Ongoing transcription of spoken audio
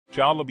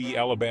Jollibee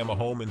Alabama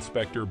Home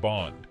Inspector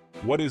Bond.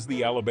 What is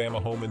the Alabama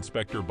Home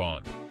Inspector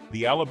Bond?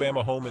 The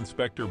Alabama Home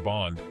Inspector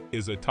Bond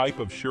is a type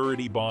of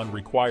surety bond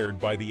required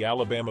by the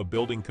Alabama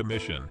Building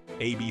Commission,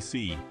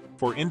 ABC,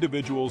 for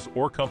individuals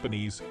or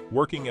companies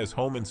working as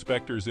home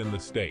inspectors in the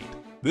state.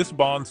 This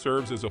bond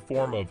serves as a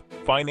form of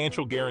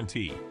financial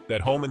guarantee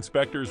that home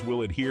inspectors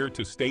will adhere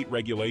to state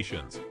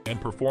regulations and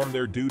perform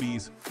their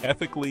duties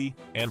ethically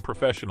and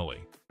professionally.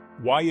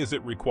 Why is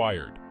it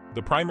required?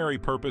 The primary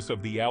purpose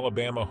of the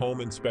Alabama Home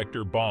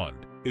Inspector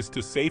Bond is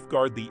to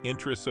safeguard the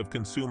interests of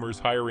consumers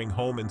hiring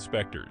home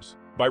inspectors.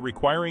 By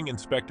requiring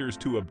inspectors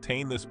to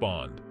obtain this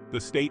bond, the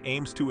state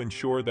aims to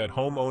ensure that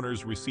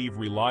homeowners receive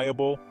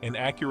reliable and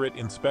accurate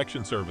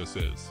inspection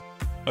services.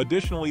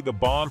 Additionally, the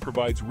bond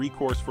provides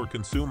recourse for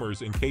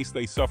consumers in case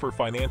they suffer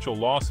financial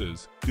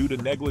losses due to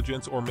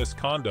negligence or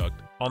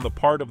misconduct on the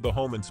part of the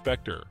home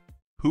inspector.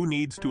 Who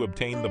needs to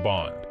obtain the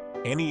bond?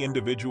 Any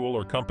individual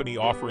or company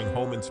offering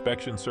home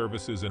inspection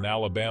services in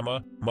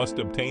Alabama must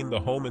obtain the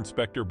Home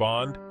Inspector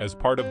Bond as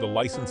part of the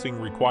licensing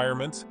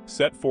requirements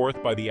set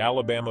forth by the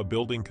Alabama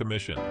Building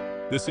Commission.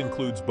 This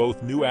includes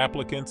both new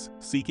applicants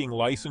seeking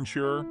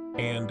licensure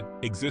and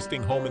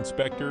existing home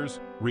inspectors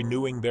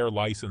renewing their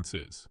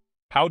licenses.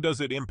 How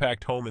does it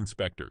impact home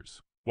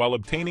inspectors? While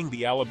obtaining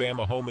the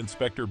Alabama Home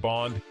Inspector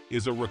Bond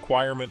is a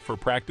requirement for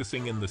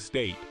practicing in the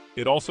state,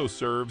 it also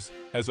serves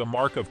as a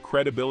mark of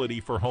credibility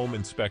for home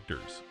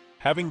inspectors.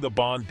 Having the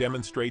bond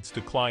demonstrates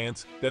to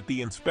clients that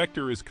the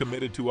inspector is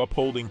committed to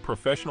upholding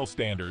professional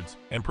standards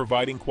and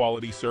providing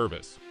quality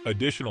service.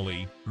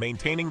 Additionally,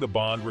 maintaining the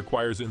bond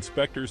requires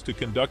inspectors to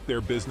conduct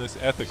their business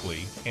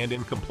ethically and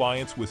in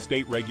compliance with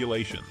state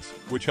regulations,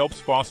 which helps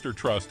foster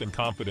trust and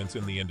confidence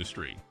in the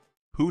industry.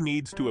 Who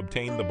needs to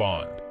obtain the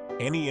bond?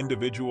 Any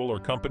individual or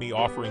company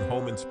offering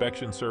home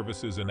inspection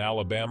services in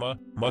Alabama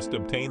must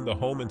obtain the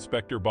Home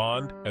Inspector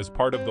Bond as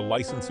part of the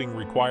licensing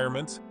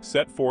requirements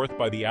set forth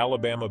by the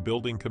Alabama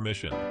Building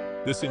Commission.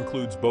 This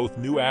includes both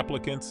new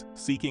applicants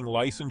seeking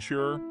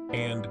licensure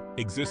and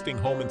existing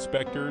home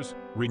inspectors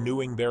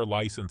renewing their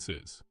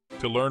licenses.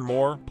 To learn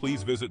more,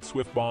 please visit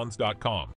swiftbonds.com.